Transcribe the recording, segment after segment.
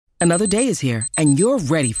Another day is here, and you're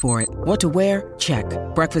ready for it. What to wear? Check.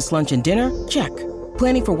 Breakfast, lunch, and dinner? Check.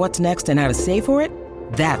 Planning for what's next and how to save for it?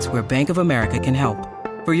 That's where Bank of America can help.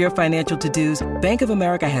 For your financial to-dos, Bank of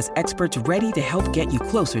America has experts ready to help get you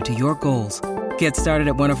closer to your goals. Get started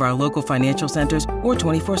at one of our local financial centers or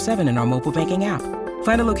 24/7 in our mobile banking app.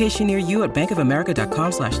 Find a location near you at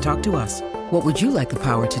bankofamerica.com/talktous. What would you like the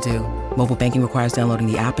power to do? Mobile banking requires downloading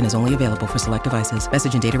the app and is only available for select devices.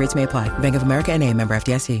 Message and data rates may apply. Bank of America N.A., member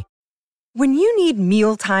FDIC. When you need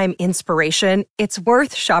mealtime inspiration, it's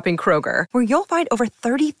worth shopping Kroger, where you'll find over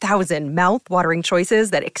 30,000 mouth-watering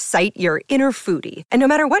choices that excite your inner foodie. And no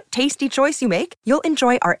matter what tasty choice you make, you'll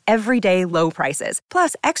enjoy our everyday low prices,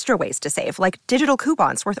 plus extra ways to save, like digital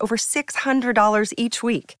coupons worth over $600 each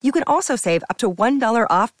week. You can also save up to $1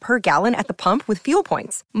 off per gallon at the pump with fuel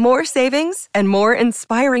points. More savings and more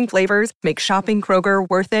inspiring flavors make shopping Kroger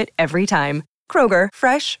worth it every time. Kroger,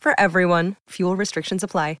 fresh for everyone. Fuel restrictions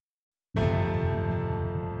apply.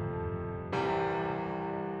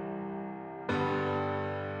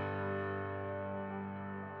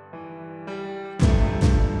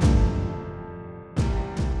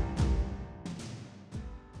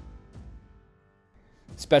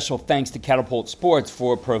 Special thanks to Catapult Sports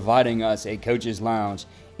for providing us a coach's lounge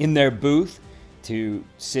in their booth to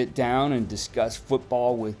sit down and discuss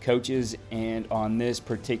football with coaches. And on this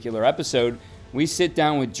particular episode, we sit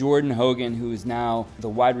down with Jordan Hogan, who is now the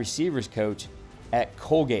wide receivers coach at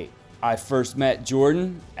Colgate. I first met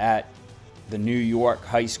Jordan at the New York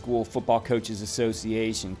High School Football Coaches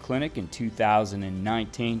Association Clinic in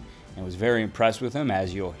 2019 and was very impressed with him,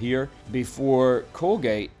 as you'll hear. Before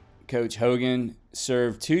Colgate, Coach Hogan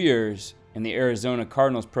served 2 years in the Arizona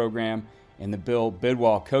Cardinals program in the Bill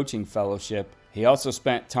Bidwell Coaching Fellowship. He also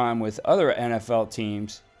spent time with other NFL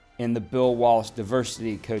teams in the Bill Walsh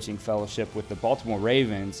Diversity Coaching Fellowship with the Baltimore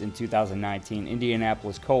Ravens in 2019,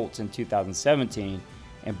 Indianapolis Colts in 2017,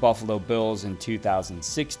 and Buffalo Bills in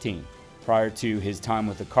 2016. Prior to his time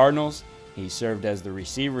with the Cardinals, he served as the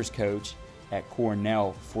receivers coach at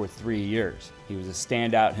Cornell for 3 years. He was a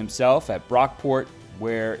standout himself at Brockport,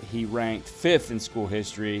 where he ranked 5th in school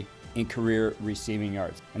history in career receiving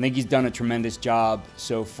yards. I think he's done a tremendous job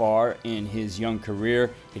so far in his young career.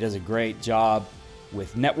 He does a great job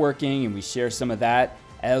with networking, and we share some of that,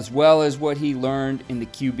 as well as what he learned in the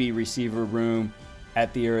QB receiver room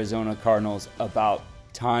at the Arizona Cardinals about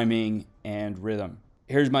timing and rhythm.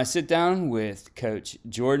 Here's my sit down with Coach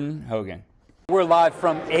Jordan Hogan. We're live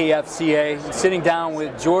from AFCA, sitting down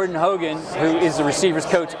with Jordan Hogan, who is the receivers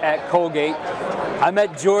coach at Colgate. I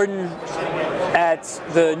met Jordan at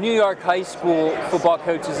the New York High School Football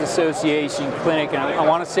Coaches Association Clinic, and I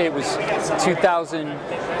want to say it was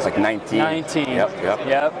 2019.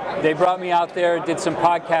 Yep. They brought me out there, did some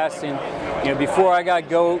podcasting. Before I got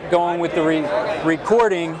going with the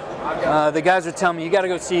recording, the guys were telling me, you got to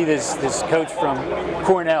go see this coach from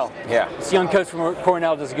Cornell. Yeah. This young coach from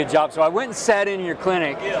Cornell does a good job. So I went and sat in your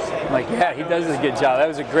clinic. I'm like, yeah, he does a good job. That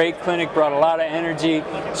was a great clinic, brought a lot of energy,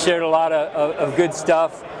 shared a lot of good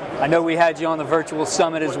stuff. I know we had you on the virtual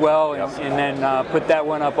summit as well, and then put that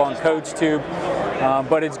one up on CoachTube.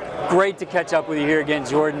 But it's great to catch up with you here again,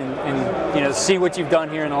 Jordan, and see what you've done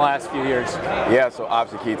here in the last few years. Yeah, so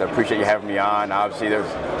obviously, Keith, I appreciate you having me on. Obviously, there's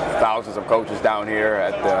thousands of coaches down here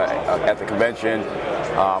at the convention.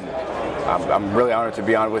 I'm really honored to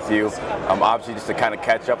be on with you. Obviously, just to kind of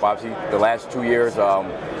catch up. Obviously, the last 2 years,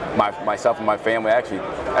 myself and my family, actually,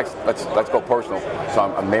 let's go personal.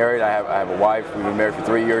 So I'm married. I have a wife. We've been married for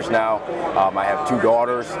 3 years now. I have 2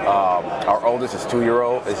 daughters. Our oldest is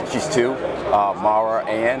 2-year-old. She's 2, Mara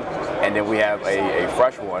Ann. And then we have a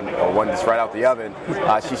fresh one, or one that's right out the oven.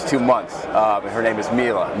 She's 2 months. And her name is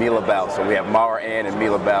Mila Bell. So we have Mara Ann and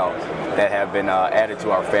Mila Bell that have been added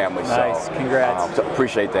to our family. Nice, so, congrats. So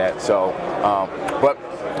appreciate that. So, but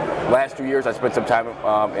last 2 years I spent some time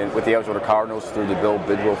with the Arizona Cardinals through the Bill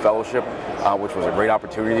Bidwell Fellowship, which was a great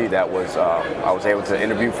opportunity. That was I was able to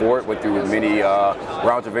interview for it. Went through many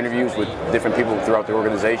rounds of interviews with different people throughout the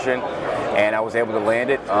organization, and I was able to land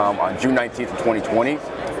it on June 19th of 2020.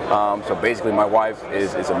 So basically, my wife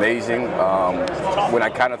is amazing. When I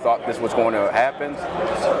kind of thought this was going to happen,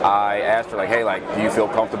 I asked her, hey, do you feel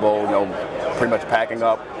comfortable, pretty much packing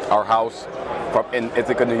up our house in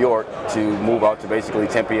Ithaca, New York, to move out to basically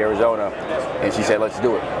Tempe, Arizona? And she said, let's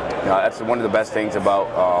do it. That's one of the best things about,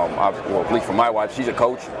 well, at least for my wife, she's a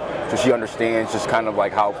coach, so she understands just kind of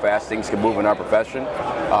how fast things can move in our profession.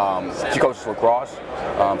 She coaches lacrosse.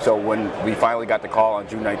 So when we finally got the call on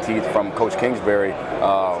June 19th from Coach Kingsbury,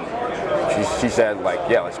 she said,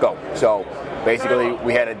 yeah, let's go. So basically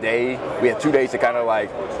we had 2 days to kind of like,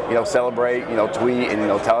 celebrate, tweet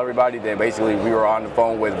and, tell everybody. Then basically we were on the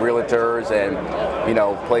phone with realtors and,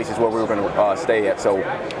 places where we were going to stay at. So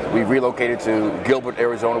we relocated to Gilbert,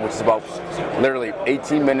 Arizona, which is about literally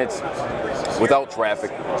 18 minutes without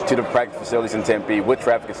traffic to the practice facilities in Tempe. With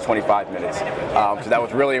traffic, it's 25 minutes. So that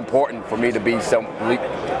was really important for me to be somewhere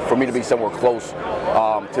close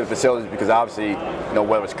to the facilities, because obviously,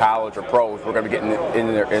 whether it's college or pros, we're going to be getting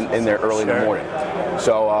in there early in the morning.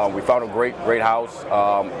 So we found a great house,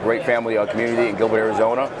 great family community in Gilbert,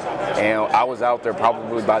 Arizona, and I was out there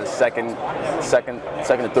probably by the second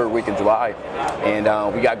or third week in July,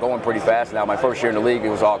 and we got going pretty fast. Now, my first year in the league, it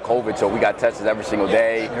was all COVID, so we got tested every single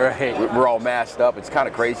day. Right. We're all masked up. It's kind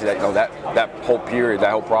of crazy that that whole period,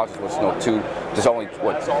 that whole process was just only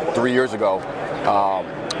 3 years ago.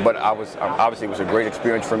 But obviously it was a great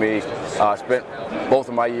experience for me. Spent both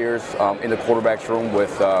of my years in the quarterback's room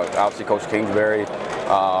with obviously Coach Kingsbury,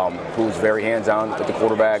 who's very hands-on with the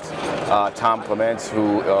quarterbacks. Tom Clements,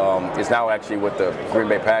 who is now actually with the Green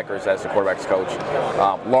Bay Packers as the quarterback's coach.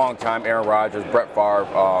 Long time Aaron Rodgers, Brett Favre,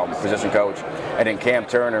 position coach, and then Cam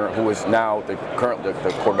Turner, who is now the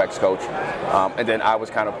quarterback's coach. And then I was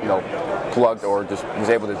kind of plugged, or just was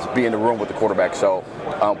able to be in the room with the quarterback. So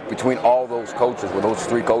between all those coaches, with those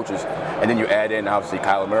three coaches, and then you add in obviously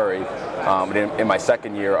Kyler Murray. And then in my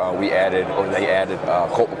second year, they added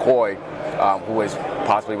Colt McCoy, who is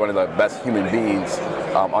possibly one of the best human beings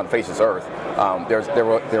on the face of this earth.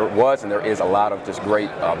 There was and there is a lot of just great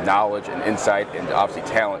knowledge and insight and obviously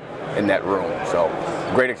talent in that room. So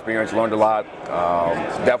great experience, learned a lot.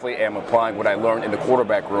 Definitely am applying what I learned in the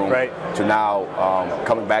quarterback room to now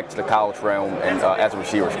coming back to the college realm and as a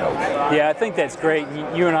receivers coach. Yeah, I think that's great.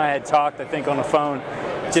 You and I had talked, I think, on the phone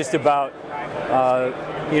just about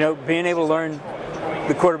being able to learn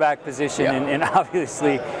the quarterback position, and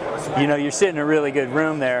obviously, you're sitting in a really good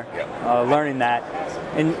room there, learning that,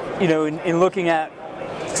 and in looking at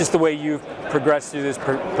just the way you've progressed through this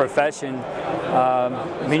profession.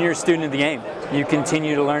 You're a student of the game. You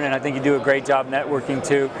continue to learn, and I think you do a great job networking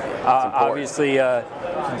too. Obviously,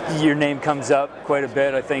 your name comes up quite a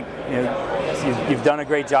bit. I think you've done a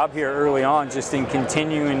great job here early on, just in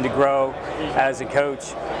continuing to grow as a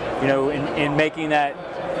coach. In making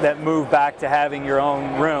that move back to having your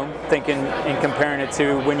own room, thinking and comparing it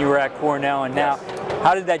to when you were at Cornell and now.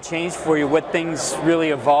 How did that change for you? What things really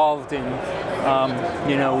evolved and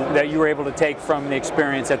that you were able to take from the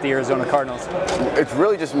experience at the Arizona Cardinals? It's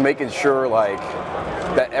really just making sure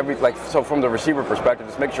so from the receiver perspective,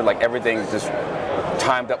 just make sure everything's just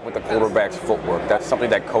timed up with the quarterback's footwork. That's something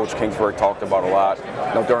that Coach Kingsbury talked about a lot.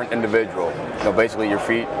 During individual, basically the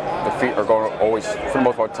feet are going to always, for the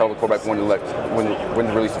most part, tell the quarterback when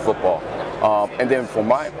to release the football. And then for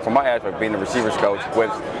my aspect, being the receivers coach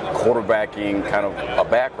with quarterbacking kind of a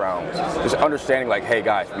background, just understanding hey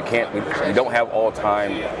guys, we don't have all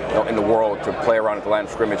time in the world to play around at the line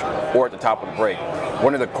of scrimmage or at the top of the break.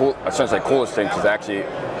 One of the coolest things is actually,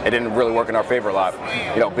 it didn't really work in our favor a lot,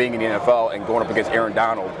 being in the NFL and going up against Aaron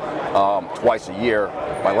Donald twice a year.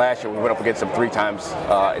 My last year we went up against him 3 times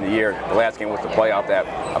in the year. The last game was the playoff that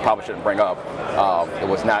I probably shouldn't bring up.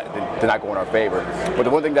 It did not go in our favor. But the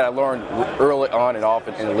one thing that I learned early on and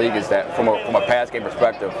often in the league is that from a pass game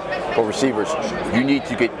perspective, for receivers, you need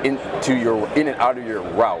to get in and out of your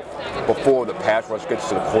route before the pass rush gets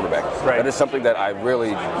to the quarterback. Right. That is something that I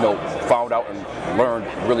really found out and learned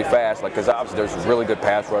really fast. Because obviously there's really good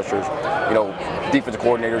pass rushers, defensive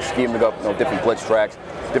coordinators scheming up different blitz tracks,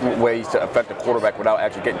 different ways to affect the quarterback without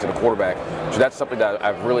actually getting to the quarterback. So that's something that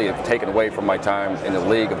I've really taken away from my time in the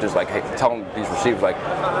league, of just telling these receivers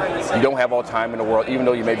you don't have all time in the world, even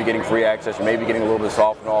though you may be getting free access, you may be getting a little bit of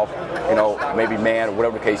soft and off, maybe man or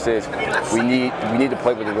whatever the case is. We need to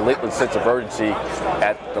play with a relentless sense of urgency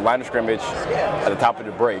at the line of scrimmage, at the top of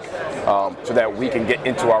the break, so that we can get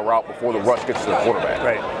into our route before the rush gets to the quarterback.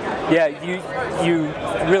 Right. Yeah, you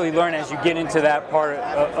really learn as you get into that part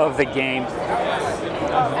of the game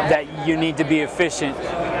that you need to be efficient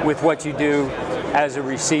with what you do as a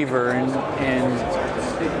receiver, and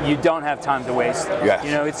you don't have time to waste.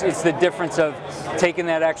 Yes. It's the difference of taking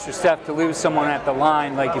that extra step to lose someone at the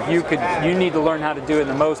line. You need to learn how to do it in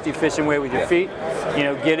the most efficient way with your feet.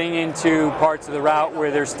 Getting into parts of the route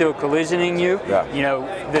where they're still collisioning you.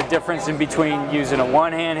 Yeah. The difference in between using a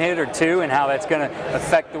one-hand hit or two, and how that's going to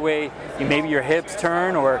affect the way maybe your hips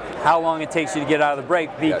turn, or how long it takes you to get out of the break,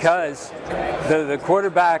 because the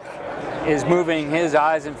quarterback is moving his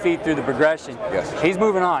eyes and feet through the progression, Yes. he's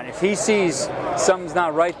moving on. If he sees something's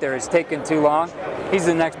not right there, it's taking too long, he's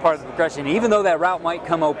the next part of the progression, even though that route might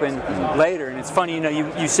come open later. And it's funny,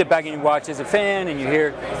 you sit back and you watch as a fan and you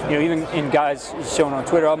hear, even in guys showing on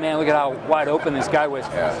Twitter, oh man, look at how wide open this guy was.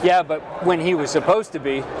 Yeah, but when he was supposed to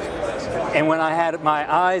be, and when I had my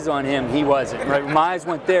eyes on him, he wasn't. Right? When my eyes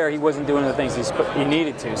went there, he wasn't doing the things he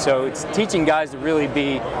needed to. So it's teaching guys to really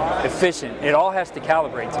be efficient. It all has to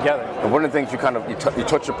calibrate together. And one of the things you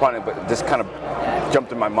touched upon it, but this kind of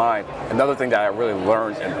jumped in my mind. Another thing that I really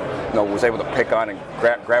learned and was able to pick on and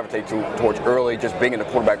gravitate towards early, just being in the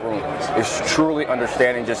quarterback room, is truly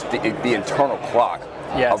understanding just the internal clock.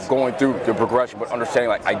 Yes. Of going through the progression, but understanding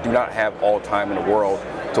like I do not have all time in the world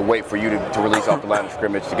to wait for you to release off the line of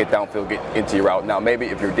scrimmage, to get downfield, get into your route. Now maybe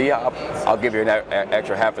if you're D-Hop, I'll give you an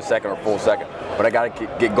extra half a second or full second, but I got to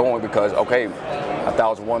get going because, okay,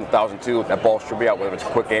 1,001, 1,002, that ball should be out, whether it's a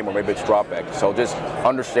quick game or maybe it's drop back. So just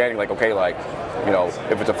understanding like, okay, like,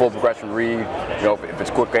 if it's a full progression read, if it's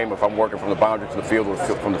a quick game, if I'm working from the boundary to the field or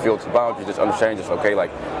from the field to the boundary, just understanding just, okay,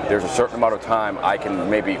 like there's a certain amount of time I can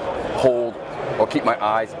maybe hold or keep my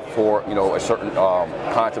eyes for a certain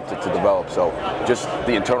concept to develop. So just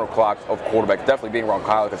the internal clock of quarterbacks, definitely being around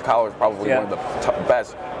Kyler, because Kyler is probably one of the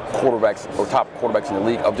best quarterbacks or top quarterbacks in the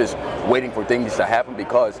league of just waiting for things to happen,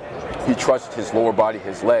 because he trusts his lower body,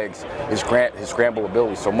 his legs, his scramble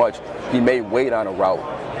ability so much. He may wait on a route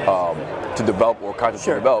to develop or concept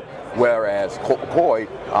to develop, whereas Colt McCoy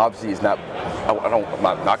obviously is not. I'm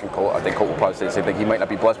not knocking Colt. I think Colt will probably say the same thing. He might not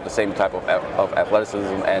be blessed with the same type of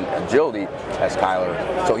athleticism and agility as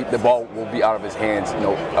Kyler. So the ball will be out of his hands,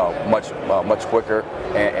 much quicker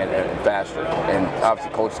and faster. And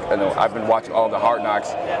obviously, Coach, I've been watching all the Hard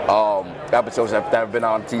Knocks episodes that have been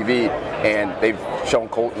on TV, and they've shown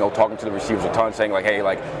Colt, talking to the receivers a ton, saying like, hey,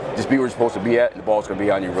 like just be where you're supposed to be at, and the ball's going to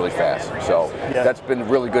be on you really fast. So that's been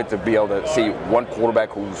really good to be able to see one quarterback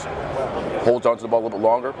who's holds on to the ball a little bit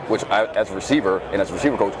longer, which as a receiver and as a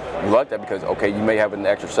receiver coach, you like that because, okay, you may have an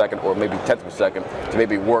extra second or maybe tenth of a second to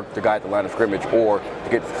maybe work the guy at the line of scrimmage or to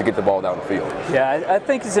get the ball down the field. Yeah, I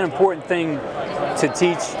think it's an important thing to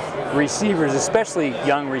teach receivers, especially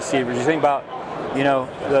young receivers. You think about,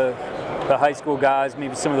 the high school guys,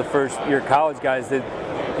 maybe some of the first year college guys that,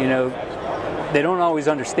 they don't always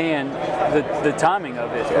understand the timing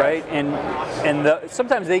of it, right? And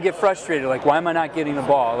sometimes they get frustrated, like, why am I not getting the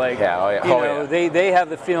ball? Like, they have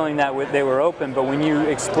the feeling that they were open, but when you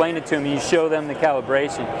explain it to them, you show them the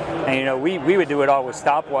calibration. And we would do it all with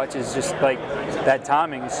stopwatches, just like that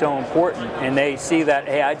timing is so important. And they see that,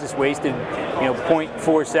 hey, I just wasted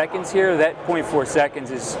 0.4 seconds here. That 0.4 seconds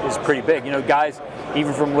is pretty big. Guys,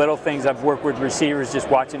 even from little things, I've worked with receivers, just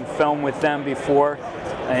watching film with them before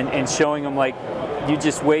and showing them, like, you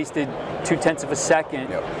just wasted 0.2 of a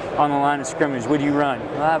second on the line of scrimmage. What do you run?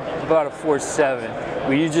 About a 4.7.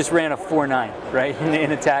 Well, you just ran a 4.9, right,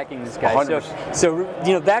 in attacking this guy. 100%. So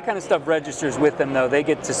that kind of stuff registers with them, though. They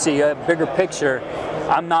get to see a bigger picture.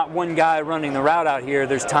 I'm not one guy running the route out here.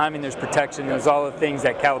 There's timing, there's protection, there's all the things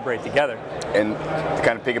that calibrate together. And to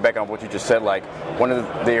kind of piggyback on what you just said, like one of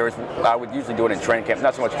the areas I would usually do it in training camp,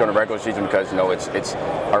 not so much during the regular season because it's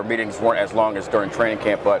our meetings weren't as long as during training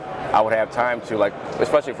camp, but I would have time to, like,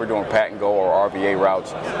 especially if we're doing pat and go or RVA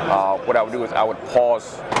routes, what I would do is I would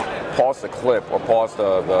pause the clip or pause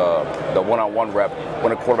the one-on-one rep when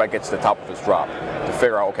the quarterback gets to the top of his drop to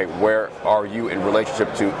figure out, okay, where are you in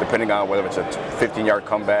relationship to, depending on whether it's a 15-yard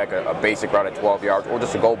comeback, a basic route at 12 yards, or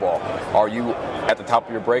just a go ball. Are you at the top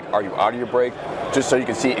of your break? Are you out of your break? Just so you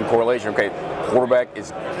can see in correlation, okay, quarterback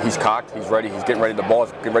he's cocked, he's ready, he's getting ready, the ball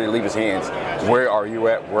is getting ready to leave his hands. Where are you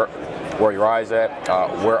at? Where are your eyes at?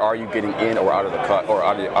 Where are you getting in or out of the cut or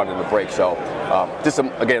out of the break? So just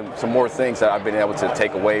some more things that I've been able to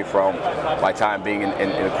take away from my time being in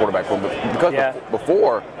a quarterback room. Because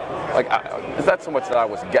before, like, it's not so much that I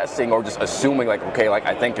was guessing or just assuming, like, okay, like,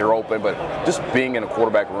 I think you're open, but just being in a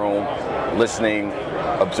quarterback room, listening,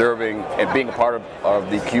 observing, and being a part of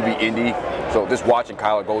the QB Indy. So just watching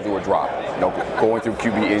Kyler go through a drop, going through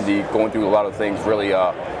QB Indy, going through a lot of things really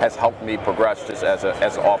has helped me progress just as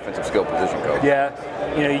an offensive skill position coach.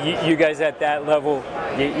 Yeah, you guys at that level,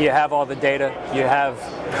 you have all the data, you have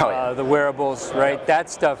the wearables, right? That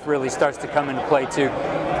stuff really starts to come into play too.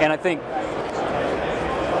 And I think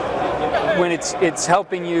when it's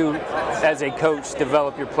helping you as a coach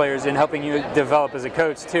develop your players and helping you develop as a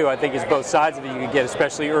coach too, I think it's both sides of it you can get,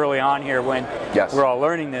 especially early on here when we're all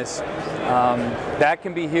learning this. That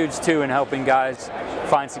can be huge too in helping guys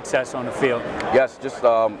find success on the field. Yes, just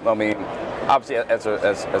I obviously as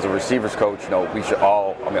a receivers coach, we should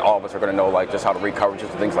all of us are going to know like just how to read coverages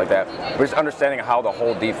and things like that. But just understanding how the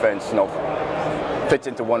whole defense, fits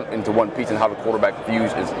into one piece and how the quarterback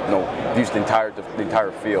views the entire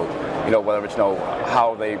field. Whether it's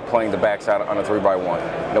how they playing the backside on a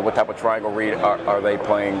 3-by-1. What type of triangle read are they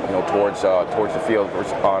playing towards the field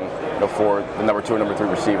for the number 2 and number 3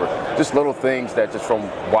 receiver. Just little things that just from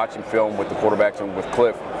watching film with the quarterbacks and with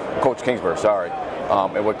Coach Kingsbury,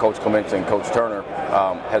 and with Coach Clements and Coach Turner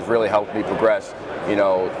has really helped me progress.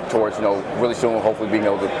 Towards really soon, hopefully being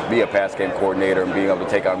able to be a pass game coordinator and being able to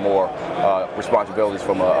take on more responsibilities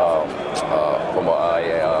from a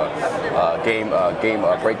game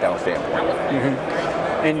breakdown standpoint.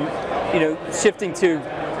 Mm-hmm. And shifting to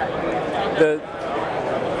the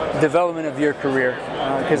development of your career,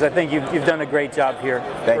 because I think you've done a great job here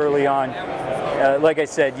early on. Like I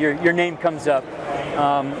said, your name comes up,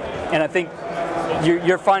 and I think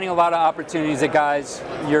you're finding a lot of opportunities that guys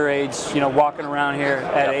your age, walking around here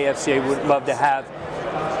at AFCA would love to have.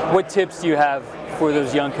 What tips do you have for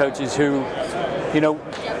those young coaches who,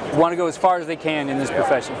 want to go as far as they can in this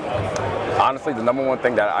profession? Honestly, the number one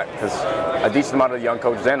thing because a decent amount of young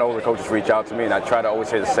coaches and older coaches reach out to me, and I try to always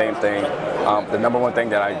say the same thing. The number one thing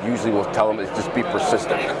that I usually will tell them is just be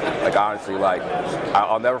persistent. Honestly,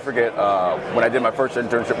 I'll never forget when I did my first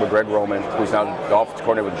internship with Greg Roman, who's now the offensive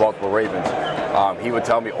coordinator with the Baltimore Ravens. He would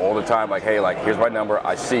tell me all the time, hey, here's my number.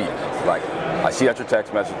 I see that's your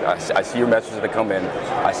text message. I see your messages that come in.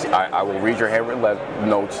 I will read your handwritten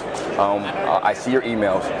notes. I see your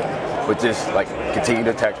emails, but just continue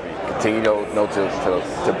to text me. Continue to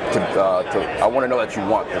I want to know that you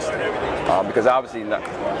want this thing, because obviously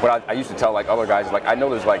what I used to tell other guys I know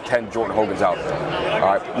there's 10 Jordan Hogans out there.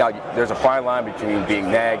 All right, now there's a fine line between being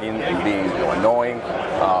nagging and being annoying.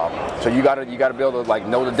 So you gotta be able to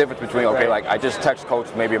know the difference between I just text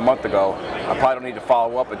coach maybe a month ago. I probably don't need to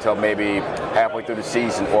follow up until maybe halfway through the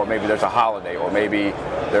season, or maybe there's a holiday, or maybe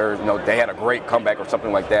they had a great comeback or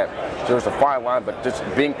something like that. So there's a fine line, but just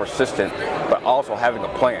being persistent, but also having a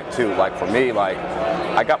plan too. For me,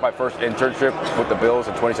 I got my first internship with the Bills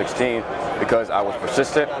in 2016 because I was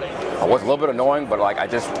persistent. I was a little bit annoying, but I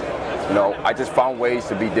just found ways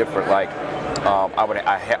to be different. First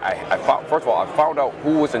of all, I found out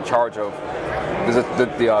who was in charge of the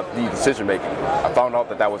decision making. I found out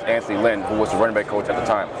that was Anthony Lynn, who was the running back coach at the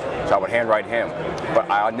time. So I would handwrite him. But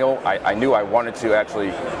I knew I wanted to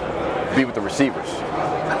actually be with the receivers.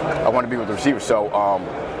 So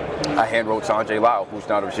I handwrote Sanjay Lal, who's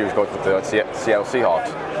now the receivers coach with the Seattle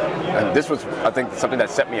Seahawks. And this was, I think, something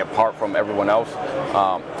that set me apart from everyone else.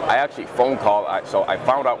 I actually phone called, so I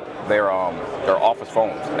found out their office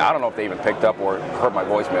phones. Now, I don't know if they even picked up or heard my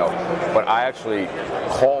voicemail, but I actually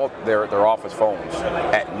called their office phones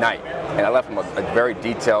at night. And I left them a very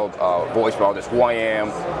detailed voicemail, just who I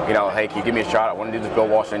am, hey, can you give me a shot? I want to do this Bill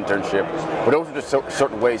Walsh internship. But those were just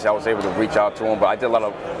certain ways I was able to reach out to them. But I did a lot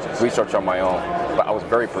of research on my own. But I was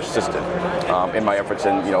very persistent in my efforts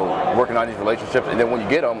and working on these relationships. And then when you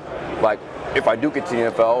get them, if I do get to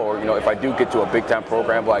the NFL or if I do get to a big time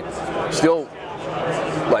program, still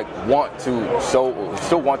want to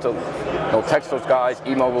text those guys,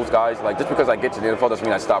 email those guys. Just because I get to the NFL doesn't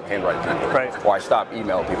mean I stop handwriting people, right? Or I stop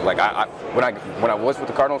emailing people. When I was with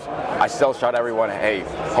the Cardinals, I still shot everyone, hey,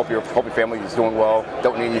 hope your family is doing well.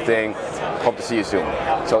 Don't need anything. Hope to see you soon.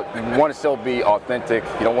 So you want to still be authentic.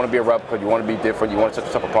 You don't want to be a replica. You want to be different. You want to set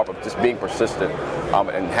yourself apart, but just being persistent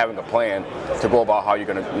and having a plan to go about how you're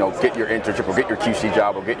going to get your internship or get your QC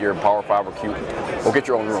job or get your Power 5 or get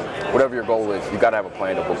your own room. Whatever your goal is, you got to have a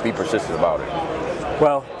plan to be persistent about it.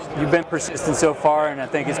 Well, you've been persistent so far, and I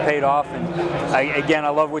think it's paid off. And I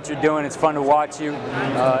love what you're doing. It's fun to watch you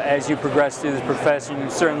as you progress through this profession.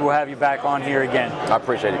 Certainly, we'll have you back on here again. I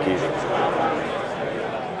appreciate it, Keith.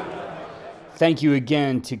 Thank you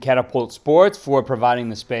again to Catapult Sports for providing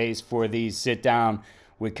the space for these sit-down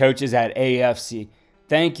with coaches at AFC.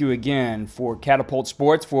 Thank you again for Catapult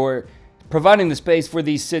Sports for providing the space for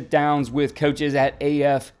these sit-downs with coaches at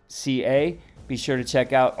AFCA. Be sure to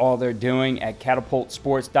check out all they're doing at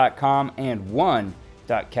catapultsports.com and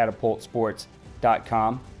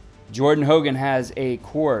one.catapultsports.com. Jordan Hogan has a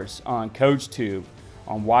course on CoachTube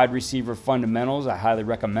on wide receiver fundamentals. I highly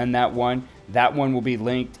recommend that one. That one will be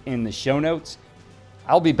linked in the show notes.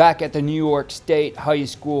 I'll be back at the New York State High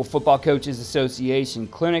School Football Coaches Association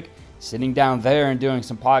Clinic, sitting down there and doing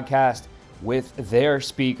some podcasts with their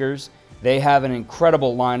speakers. They have an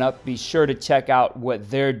incredible lineup. Be sure to check out what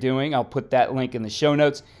they're doing. I'll put that link in the show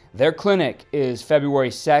notes. Their clinic is February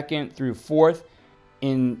 2nd through 4th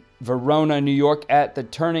in Verona, New York at the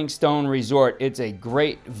Turning Stone Resort. It's a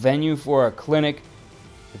great venue for a clinic.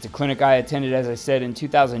 It's a clinic I attended, as I said, in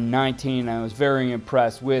 2019. I was very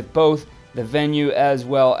impressed with both the venue as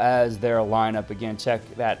well as their lineup. Again, check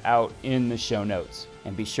that out in the show notes.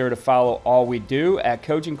 And be sure to follow all we do at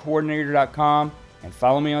coachingcoordinator.com and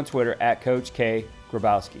follow me on Twitter at Coach K.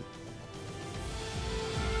 Grabowski.